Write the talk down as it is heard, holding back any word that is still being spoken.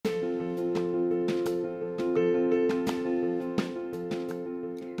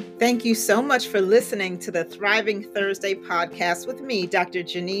Thank you so much for listening to the Thriving Thursday podcast with me, Dr.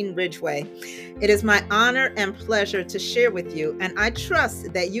 Janine Ridgway. It is my honor and pleasure to share with you, and I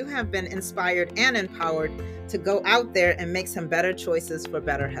trust that you have been inspired and empowered to go out there and make some better choices for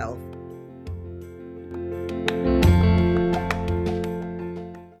better health.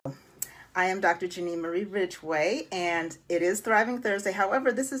 I am Dr. Janine Marie Ridgway, and it is Thriving Thursday.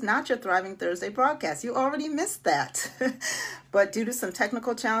 However, this is not your Thriving Thursday broadcast. You already missed that. But due to some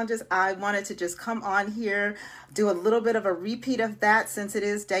technical challenges, I wanted to just come on here, do a little bit of a repeat of that since it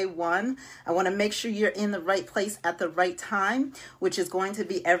is day one. I want to make sure you're in the right place at the right time, which is going to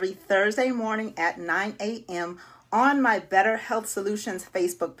be every Thursday morning at 9 a.m. on my Better Health Solutions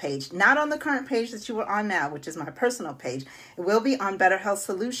Facebook page, not on the current page that you are on now, which is my personal page. It will be on Better Health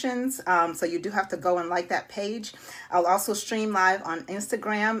Solutions, so you do have to go and like that page. I'll also stream live on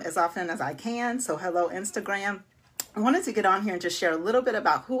Instagram as often as I can, so hello Instagram. I wanted to get on here and just share a little bit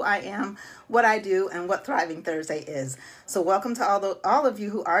about who I am, what I do, and what Thriving Thursday is. So welcome to all of you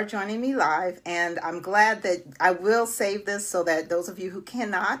who are joining me live, and I'm glad that I will save this so that those of you who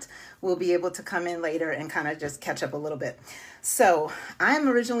cannot will be able to come in later and kind of just catch up a little bit. So I am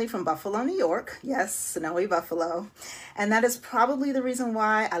originally from Buffalo, New York. Yes, snowy Buffalo. And that is probably the reason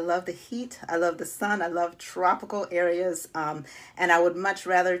why I love the heat. I love the sun. I love tropical areas. And I would much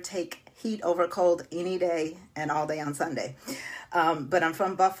rather take heat over cold any day and all day on Sunday. But I'm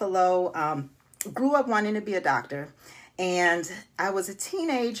from Buffalo, grew up wanting to be a doctor. And I was a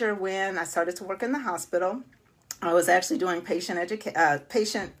teenager when I started to work in the hospital. I was actually doing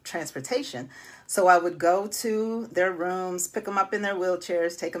patient transportation. So I would go to their rooms, pick them up in their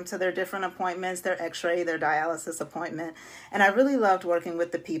wheelchairs, take them to their different appointments, their x-ray, their dialysis appointment. And I really loved working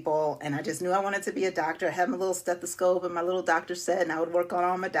with the people. And I just knew I wanted to be a doctor. I had my little stethoscope and my little doctor set, and I would work on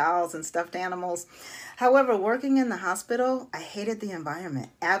all my dolls and stuffed animals. However, working in the hospital, I hated the environment,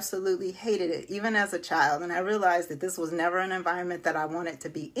 absolutely hated it, even as a child. And I realized that this was never an environment that I wanted to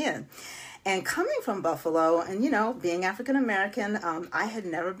be in. And coming from Buffalo and, being African-American, I had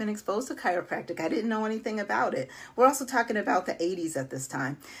never been exposed to chiropractic. I didn't know anything about it. We're also talking about the 80s at this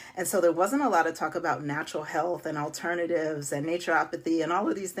time. And so there wasn't a lot of talk about natural health and alternatives and naturopathy and all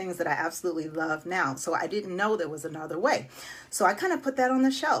of these things that I absolutely love now. So I didn't know there was another way. So I kind of put that on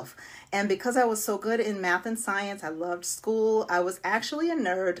the shelf. And because I was so good in math and science, I loved school. I was actually a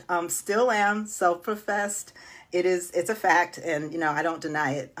nerd, still am, self-professed. It's a fact, and I don't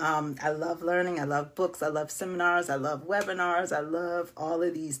deny it. I love learning, I love books, I love seminars, I love webinars, I love all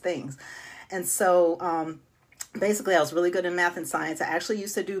of these things. And so basically I was really good in math and science. I actually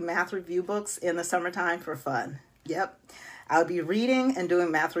used to do math review books in the summertime for fun. Yep, I would be reading and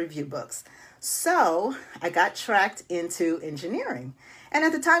doing math review books. So I got tracked into engineering. And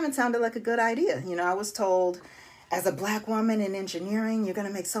at the time it sounded like a good idea. I was told, as a Black woman in engineering, you're going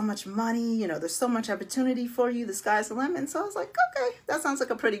to make so much money. There's so much opportunity for you. The sky's the limit. So I was like, okay, that sounds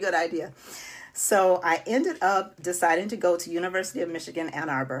like a pretty good idea. So I ended up deciding to go to University of Michigan, Ann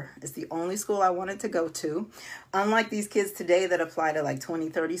Arbor. It's the only school I wanted to go to. Unlike these kids today that apply to like 20,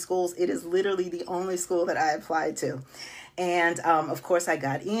 30 schools, it is literally the only school that I applied to. And of course, I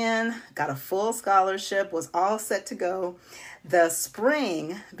got in, got a full scholarship, was all set to go. The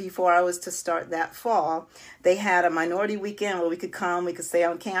spring, before I was to start that fall, they had a minority weekend where we could come, we could stay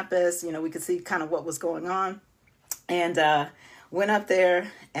on campus, we could see kind of what was going on. And went up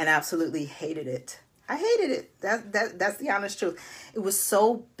there and absolutely hated it. I hated it. That's the honest truth. It was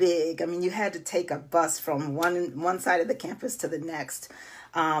so big. I mean, you had to take a bus from one side of the campus to the next.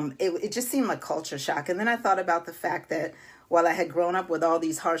 It just seemed like culture shock. And then I thought about the fact that while I had grown up with all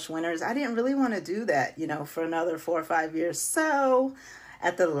these harsh winters, I didn't really want to do that, for another 4 or 5 years. So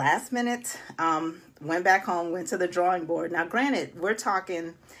at the last minute, went back home, went to the drawing board. Now, granted, we're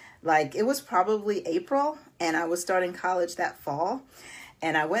talking like it was probably April and I was starting college that fall.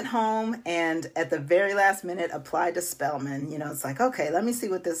 And I went home and at the very last minute applied to Spelman. It's like, okay, let me see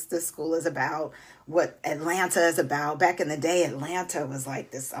what this school is about, what Atlanta is about. Back in the day, Atlanta was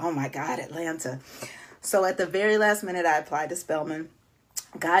like this, oh my God, Atlanta. So at the very last minute, I applied to Spelman,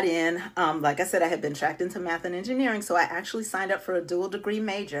 got in. Like I said, I had been tracked into math and engineering, so I actually signed up for a dual degree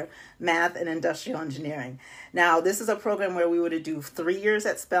major, math and industrial engineering. Now, this is a program where we would do 3 years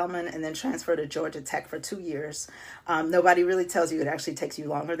at Spelman and then transfer to Georgia Tech for 2 years. Nobody really tells you it actually takes you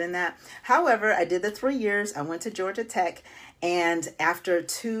longer than that. However, I did the 3 years. I went to Georgia Tech, and after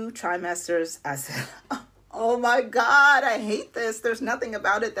 2 trimesters, I said, Oh my God, I hate this. There's nothing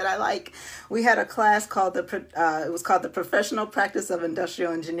about it that I like. We had a class called it was called the Professional Practice of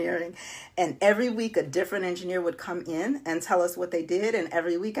Industrial Engineering. And every week a different engineer would come in and tell us what they did. And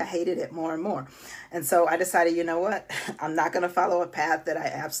every week I hated it more and more. And so I decided, you know what? I'm not going to follow a path that I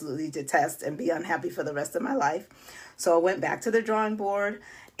absolutely detest and be unhappy for the rest of my life. So I went back to the drawing board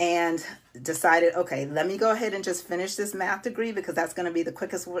and decided, okay, let me go ahead and just finish this math degree because that's going to be the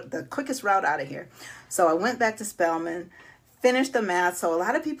quickest route out of here. So I went back to Spelman, finished the math. So a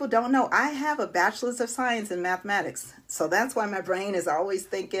lot of people don't know I have a bachelor's of science in mathematics. So that's why my brain is always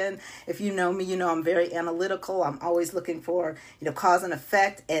thinking. If you know me, you know I'm very analytical. I'm always looking for, cause and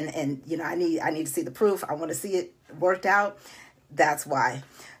effect, and I need to see the proof. I want to see it worked out. That's why.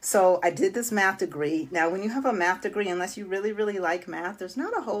 So I did this math degree. Now, when you have a math degree, unless you really, really like math, there's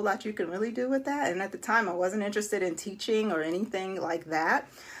not a whole lot you can really do with that. And at the time, I wasn't interested in teaching or anything like that.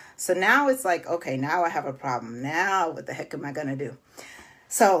 So now it's like, okay, now I have a problem. Now what the heck am I going to do?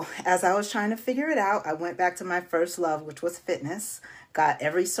 So as I was trying to figure it out, I went back to my first love, which was fitness. Got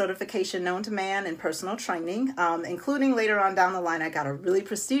every certification known to man in personal training, including later on down the line, I got a really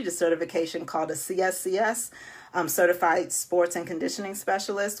prestigious certification called a CSCS, Certified Sports and Conditioning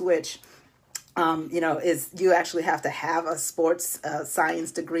Specialist, which, is you actually have to have a sports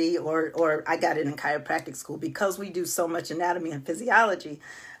science degree, or I got it in chiropractic school because we do so much anatomy and physiology.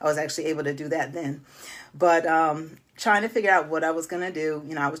 I was actually able to do that then. But trying to figure out what I was going to do,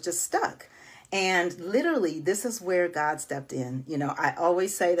 I was just stuck. And literally, this is where God stepped in. I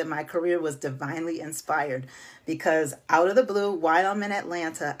always say that my career was divinely inspired because out of the blue, while I'm in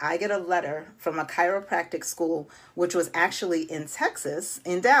Atlanta, I get a letter from a chiropractic school, which was actually in Texas,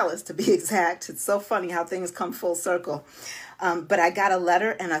 in Dallas, to be exact. It's so funny how things come full circle. But I got a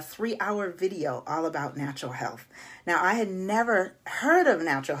letter and a 3-hour video all about natural health. Now, I had never heard of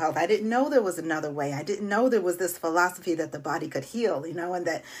natural health. I didn't know there was another way. I didn't know there was this philosophy that the body could heal, and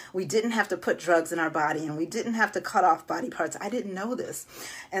that we didn't have to put drugs in our body and we didn't have to cut off body parts. I didn't know this.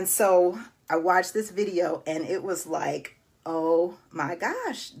 And so I watched this video and it was like, oh my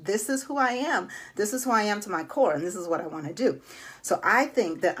gosh, this is who I am. This is who I am to my core, and this is what I want to do. So I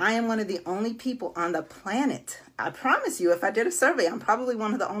think that I am one of the only people on the planet. I promise you, if I did a survey, I'm probably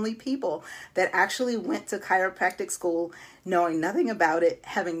one of the only people that actually went to chiropractic school knowing nothing about it,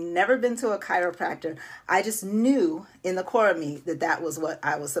 having never been to a chiropractor. I just knew in the core of me that that was what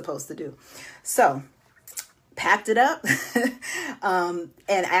I was supposed to do. So packed it up and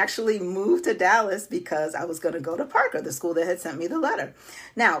actually moved to Dallas because I was going to go to Parker, the school that had sent me the letter.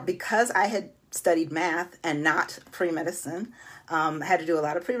 Now, because I had studied math and not pre-medicine, I had to do a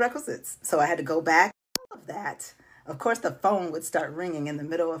lot of prerequisites. So I had to go back all of that. Of course, the phone would start ringing in the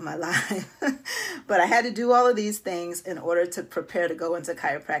middle of my life. But I had to do all of these things in order to prepare to go into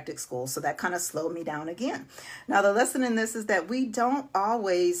chiropractic school. So that kind of slowed me down again. Now, the lesson in this is that we don't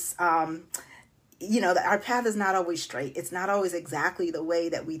always... our path is not always straight. It's not always exactly the way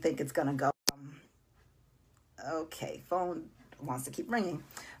that we think it's going to go. Okay, phone wants to keep ringing.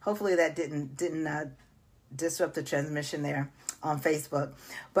 Hopefully that didn't disrupt the transmission there on Facebook.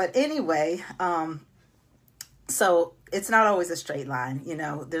 But anyway, so it's not always a straight line.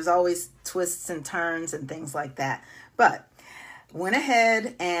 There's always twists and turns and things like that. But went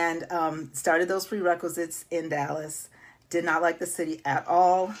ahead and started those prerequisites in Dallas. Did not like the city at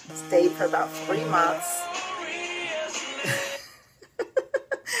all. Stayed for about 3 months.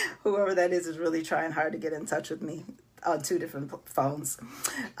 Whoever that is really trying hard to get in touch with me on 2 different phones.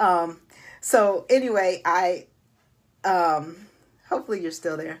 So anyway, hopefully you're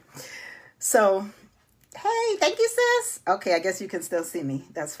still there. So, hey, thank you, sis. Okay, I guess you can still see me.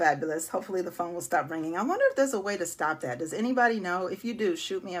 That's fabulous. Hopefully the phone will stop ringing. I wonder if there's a way to stop that. Does anybody know? If you do,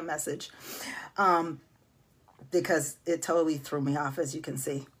 shoot me a message. Because it totally threw me off, as you can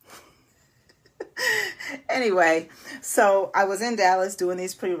see. Anyway, so I was in Dallas doing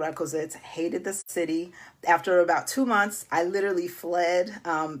these prerequisites, hated the city. After about 2 months, I literally fled,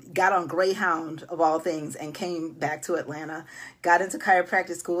 got on Greyhound of all things, and came back to Atlanta. Got into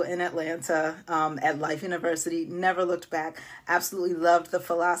chiropractic school in Atlanta at Life University, never looked back. Absolutely loved the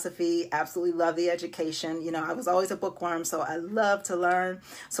philosophy, absolutely loved the education. I was always a bookworm, so I loved to learn.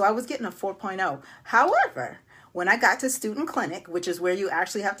 So I was getting a 4.0. However, when I got to student clinic, which is where you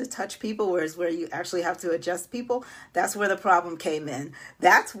actually have to touch people, where you actually have to adjust people, that's where the problem came in.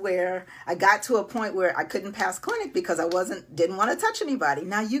 That's where I got to a point where I couldn't pass clinic because I didn't want to touch anybody.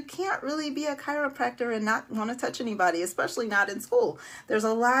 Now, you can't really be a chiropractor and not want to touch anybody, especially not in school. There's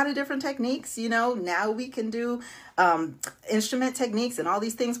a lot of different techniques. Now we can do instrument techniques and all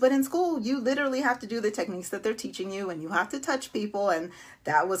these things, but in school, you literally have to do the techniques that they're teaching you, and you have to touch people, and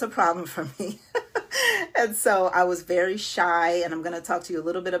that was a problem for me. And so I was very shy, and I'm going to talk to you a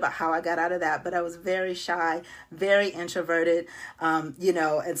little bit about how I got out of that, but I was very shy, very introverted,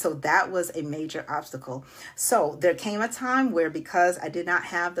 and so that was a major obstacle. So there came a time where, because I did not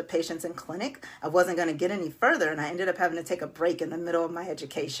have the patients in clinic, I wasn't going to get any further, and I ended up having to take a break in the middle of my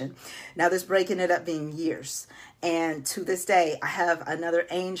education. Now, this break ended up being years. And to this day, I have another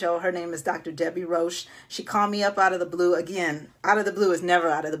angel. Her name is Dr. Debbie Roche. She called me up out of the blue. Again, out of the blue is never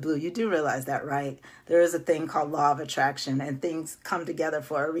out of the blue. You do realize that, right? There is a thing called law of attraction, and things come together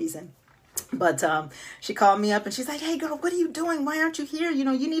for a reason. But she called me up and she's like, "Hey girl, what are you doing? Why aren't you here? You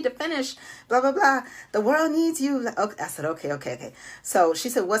need to finish, blah, blah, blah. The world needs you." I said, okay. So she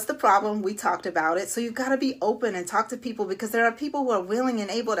said, "What's the problem?" We talked about it. So you've got to be open and talk to people, because there are people who are willing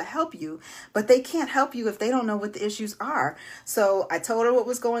and able to help you, but they can't help you if they don't know what the issues are. So I told her what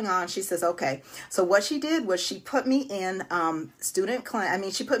was going on. She says, okay. So what she did was she put me in student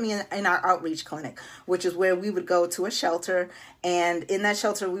clinic. She put me in our outreach clinic, which is where we would go to a shelter. And in that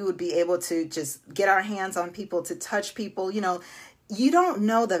shelter, we would be able to just get our hands on people, to touch people. You don't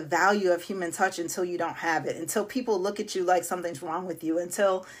know the value of human touch until you don't have it, until people look at you like something's wrong with you,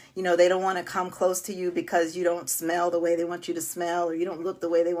 until, they don't want to come close to you because you don't smell the way they want you to smell, or you don't look the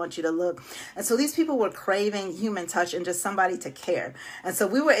way they want you to look. And so these people were craving human touch and just somebody to care. And so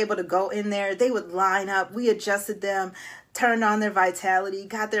we were able to go in there. They would line up. We adjusted them, turned on their vitality,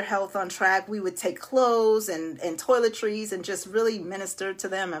 got their health on track. We would take clothes and toiletries and just really minister to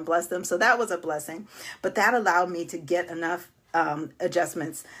them and bless them. So that was a blessing. But that allowed me to get enough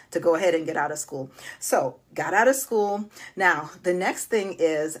adjustments to go ahead and get out of school. So got out of school. Now, the next thing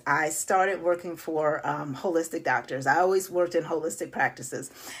is I started working for holistic doctors. I always worked in holistic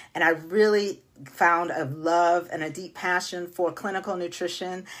practices, and I really found a love and a deep passion for clinical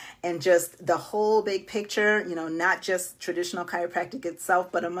nutrition and just the whole big picture, not just traditional chiropractic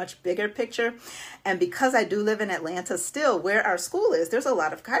itself, but a much bigger picture. And because I do live in Atlanta still, where our school is, there's a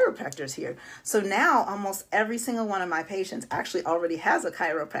lot of chiropractors here. So now almost every single one of my patients actually already has a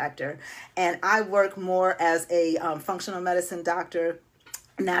chiropractor, and I work more as a functional medicine doctor,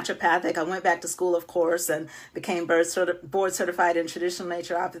 naturopathic. I went back to school, of course, and became board certified in traditional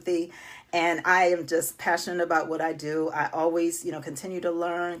naturopathy. And I am just passionate about what I do. I always, continue to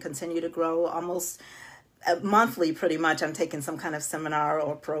learn, continue to grow. Almost monthly, pretty much, I'm taking some kind of seminar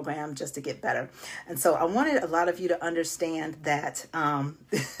or program just to get better. And so I wanted a lot of you to understand that,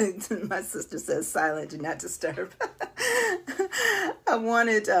 my sister says, silent, do not disturb. I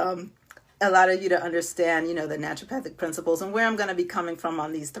wanted a lot of you to understand, the naturopathic principles and where I'm going to be coming from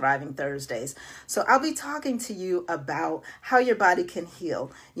on these Thriving Thursdays. So I'll be talking to you about how your body can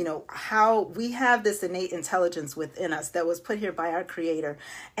heal, how we have this innate intelligence within us that was put here by our Creator,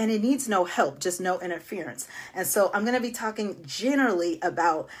 and it needs no help, just no interference. And so I'm going to be talking generally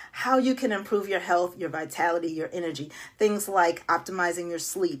about how you can improve your health, your vitality, your energy, things like optimizing your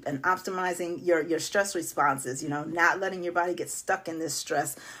sleep and optimizing your stress responses, not letting your body get stuck in this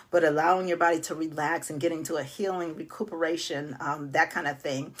stress, but allowing your body to relax and get into a healing recuperation, that kind of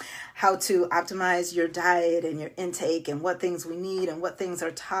thing. How to optimize your diet and your intake, and what things we need and what things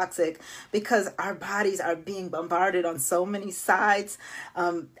are toxic, because our bodies are being bombarded on so many sides.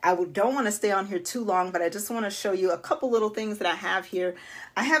 I don't want to stay on here too long, but I just want to show you a couple little things that I have here.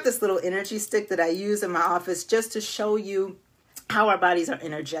 I have this little energy stick that I use in my office just to show you how our bodies are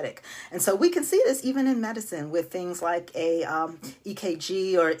energetic. And so we can see this even in medicine with things like a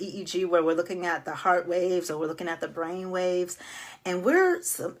EKG or EEG, where we're looking at the heart waves or we're looking at the brain waves, and we're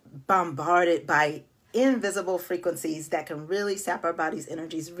bombarded by invisible frequencies that can really sap our body's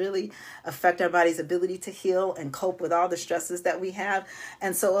energies, really affect our body's ability to heal and cope with all the stresses that we have.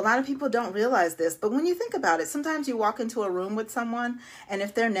 And so a lot of people don't realize this, but when you think about it, sometimes you walk into a room with someone, and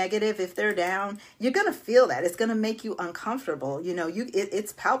if they're negative, if they're down, you're going to feel that. It's going to make you uncomfortable.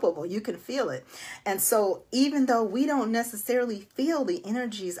 It's palpable. You can feel it. And so even though we don't necessarily feel the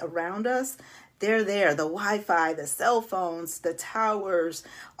energies around us, they're there. The Wi-Fi, the cell phones, the towers,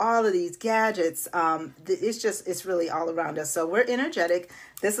 all of these gadgets. It's really all around us. So we're energetic.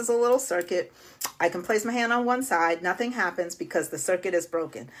 This is a little circuit. I can place my hand on one side. Nothing happens because the circuit is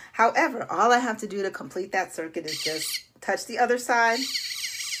broken. However, all I have to do to complete that circuit is just touch the other side,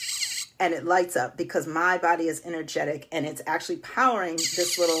 and it lights up because my body is energetic, and it's actually powering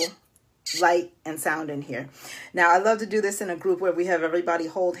this little light and sound in here. Now, I love to do this in a group where we have everybody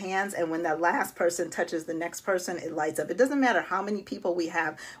hold hands, and when that last person touches the next person, it lights up. It doesn't matter how many people we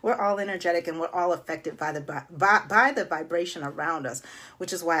have. We're all energetic, and we're all affected by the vibration around us,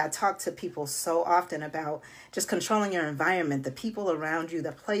 which is why I talk to people so often about just controlling your environment, the people around you,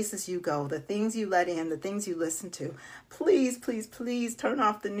 the places you go, the things you let in, the things you listen to. Please, please, please turn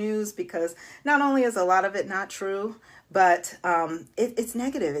off the news, because not only is a lot of it not true, but it's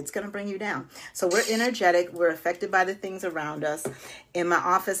negative. It's going to bring you down. So we're energetic. We're affected by the things around us. In my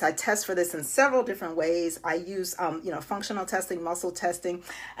office, I test for this in several different ways. I use, functional testing, muscle testing.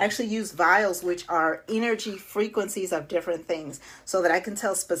 I actually use vials, which are energy frequencies of different things, so that I can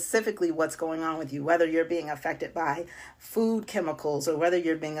tell specifically what's going on with you, whether you're being affected by food chemicals, or whether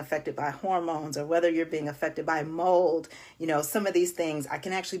you're being affected by hormones, or whether you're being affected by mold. Some of these things, I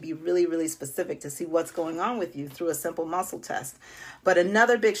can actually be really, really specific to see what's going on with you through a simple muscle test. But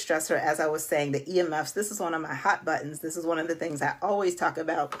another big stressor, as I was saying, the EMFs, this is one of my hot buttons. This is one of the things I always talk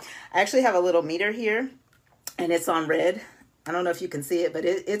about. I actually have a little meter here, and it's on red. I don't know if you can see it, but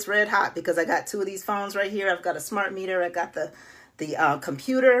it's red hot because I got two of these phones right here. I've got a smart meter. I got the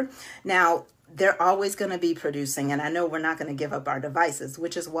computer. Now, they're always going to be producing, and I know we're not going to give up our devices,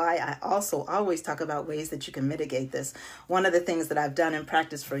 which is why I also always talk about ways that you can mitigate this. One of the things that I've done in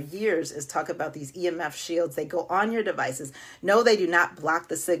practice for years is talk about these EMF shields. They go on your devices. No, they do not block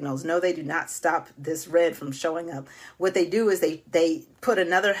the signals. No, they do not stop this red from showing up. What they do is they put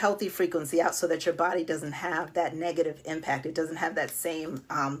another healthy frequency out so that your body doesn't have that negative impact. It doesn't have that same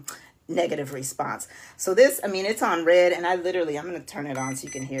negative response. So this, it's on red, and I'm going to turn it on so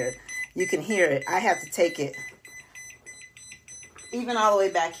you can hear it. You can hear it. I have to take it even all the way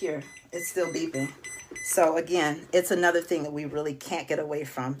back here. It's still beeping. So again, it's another thing that we really can't get away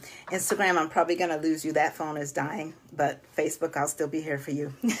from. Instagram, I'm probably going to lose you. That phone is dying. But Facebook, I'll still be here for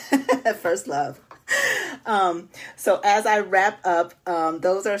you. First love. So as I wrap up,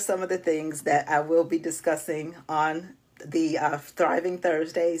 those are some of the things that I will be discussing on the Thriving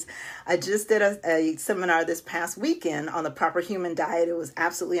Thursdays. I just did a seminar this past weekend on the proper human diet. It was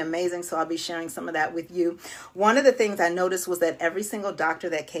absolutely amazing. So I'll be sharing some of that with you. One of the things I noticed was that every single doctor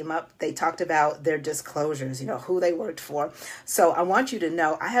that came up, they talked about their disclosures, who they worked for. So I want you to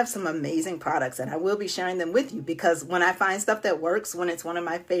know I have some amazing products, and I will be sharing them with you, because when I find stuff that works, when it's one of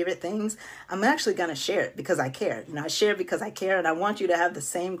my favorite things, I'm actually going to share it because I care. I share because I care, and I want you to have the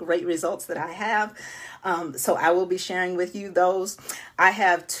same great results that I have. So I will be sharing with you those. I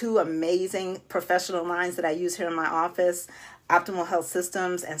have two amazing professional lines that I use here in my office. Optimal Health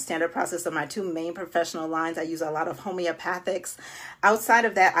Systems and Standard Process are my two main professional lines. I use a lot of homeopathics. Outside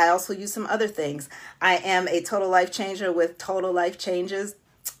of that, I also use some other things. I am a total life changer with Total Life Changes.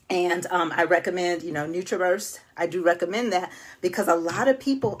 And I recommend, NutriBurst. I do recommend that because a lot of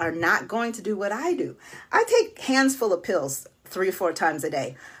people are not going to do what I do. I take hands full of pills 3 or 4 times a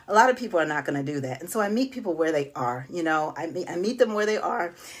day. A lot of people are not going to do that. And so I meet people where they are. I meet them where they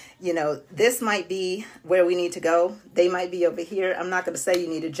are. This might be where we need to go. They might be over here. I'm not going to say you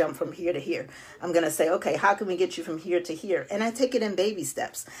need to jump from here to here. I'm going to say, okay, how can we get you from here to here? And I take it in baby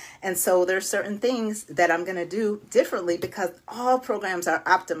steps. And so there's certain things that I'm going to do differently because all programs are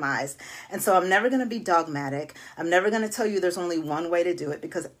optimized. And so I'm never going to be dogmatic. I'm never going to tell you there's only one way to do it,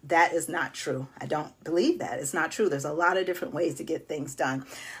 because that is not true. I don't believe that. It's not true. There's a lot of different ways to get things done.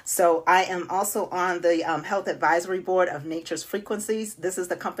 So I am also on the Health Advisory Board of Nature's Frequencies. This is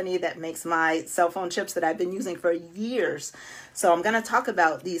the company that makes my cell phone chips that I've been using for years. So I'm going to talk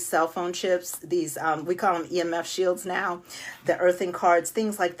about these cell phone chips, these, we call them EMF shields now, the earthing cards,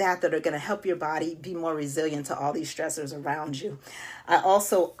 things like that are going to help your body be more resilient to all these stressors around you. I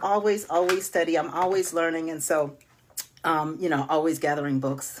also always study. I'm always learning. And so, always gathering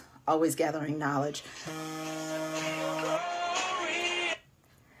books, always gathering knowledge.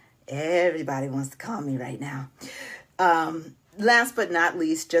 Everybody wants to call me right now. Last but not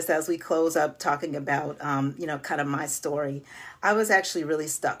least, just as we close up talking about, kind of my story, I was actually really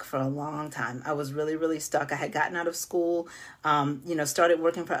stuck for a long time. I was really, really stuck. I had gotten out of school, started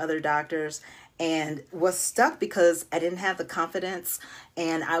working for other doctors, and was stuck because I didn't have the confidence,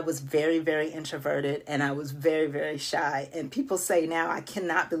 and I was very, very introverted, and I was very, very shy. And people say now, I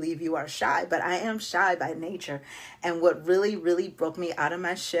cannot believe you are shy, but I am shy by nature. And what really, really broke me out of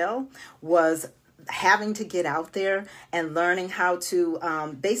my shell was having to get out there and learning how to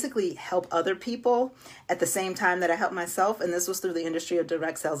basically help other people at the same time that I help myself. And this was through the industry of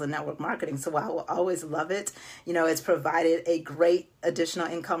direct sales and network marketing. So I will always love it. You know, it's provided a great additional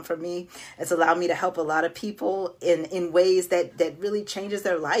income for me. It's allowed me to help a lot of people in ways that really changes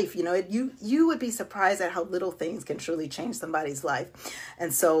their life. You know, you would be surprised at how little things can truly change somebody's life.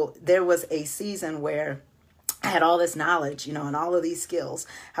 And so there was a season where I had all this knowledge, you know, and all of these skills.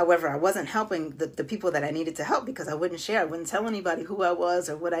 However, I wasn't helping the people that I needed to help because I wouldn't share. I wouldn't tell anybody who I was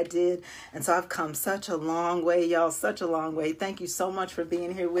or what I did. And so I've come such a long way, y'all, such a long way. Thank you so much for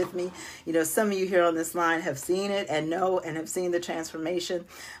being here with me. You know, some of you here on this line have seen it and know and have seen the transformation.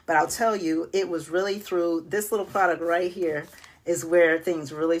 But I'll tell you, it was really through this little product right here is where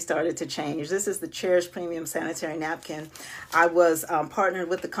things really started to change. This is the Cherish Premium Sanitary Napkin. I was partnered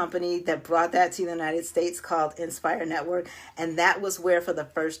with the company that brought that to the United States called Inspire Network. And that was where for the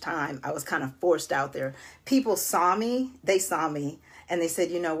first time I was kind of forced out there. People saw me, and they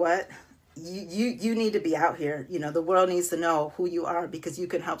said, you know what? You need to be out here. You know, the world needs to know who you are because you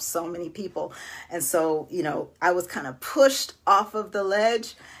can help so many people. And so, you know, I was kind of pushed off of the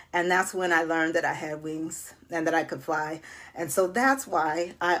ledge. And that's when I learned that I had wings and that I could fly. And so that's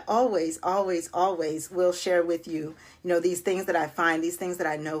why I always, always, always will share with you, you know, these things that I find, these things that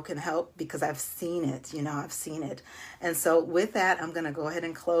I know can help because I've seen it, you know, I've seen it. And so with that, I'm going to go ahead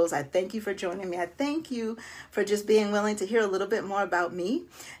and close. I thank you for joining me. I thank you for just being willing to hear a little bit more about me.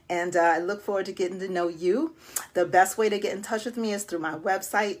 And I look forward to getting to know you. The best way to get in touch with me is through my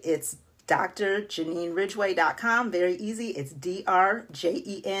website. It's drjanineridgeway.com. Very easy. It's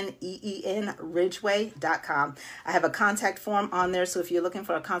DRJENEEN Ridgeway.com. I have a contact form on there. So if you're looking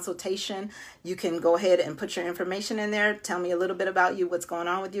for a consultation, you can go ahead and put your information in there. Tell me a little bit about you, what's going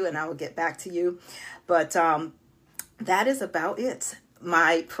on with you, and I will get back to you. But that is about it.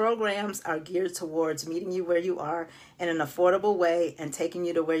 My programs are geared towards meeting you where you are in an affordable way and taking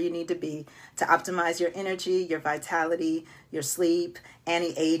you to where you need to be to optimize your energy, your vitality, your sleep,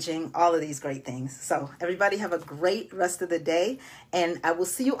 anti-aging, all of these great things. So everybody have a great rest of the day. And I will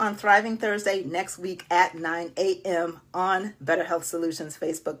see you on Thriving Thursday next week at 9 a.m. on Better Health Solutions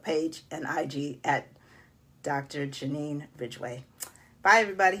Facebook page and IG at Dr. Janine Ridgeway. Bye,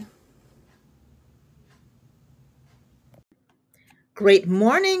 everybody. Great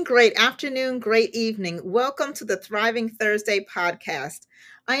morning, great afternoon, great evening. Welcome to the Thriving Thursday podcast.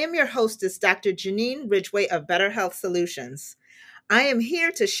 I am your hostess, Dr. Janine Ridgeway of Better Health Solutions. I am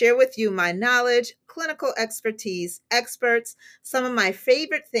here to share with you my knowledge, clinical expertise, experts, some of my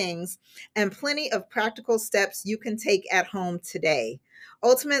favorite things, and plenty of practical steps you can take at home today.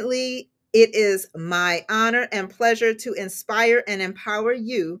 Ultimately, it is my honor and pleasure to inspire and empower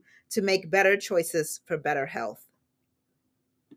you to make better choices for better health.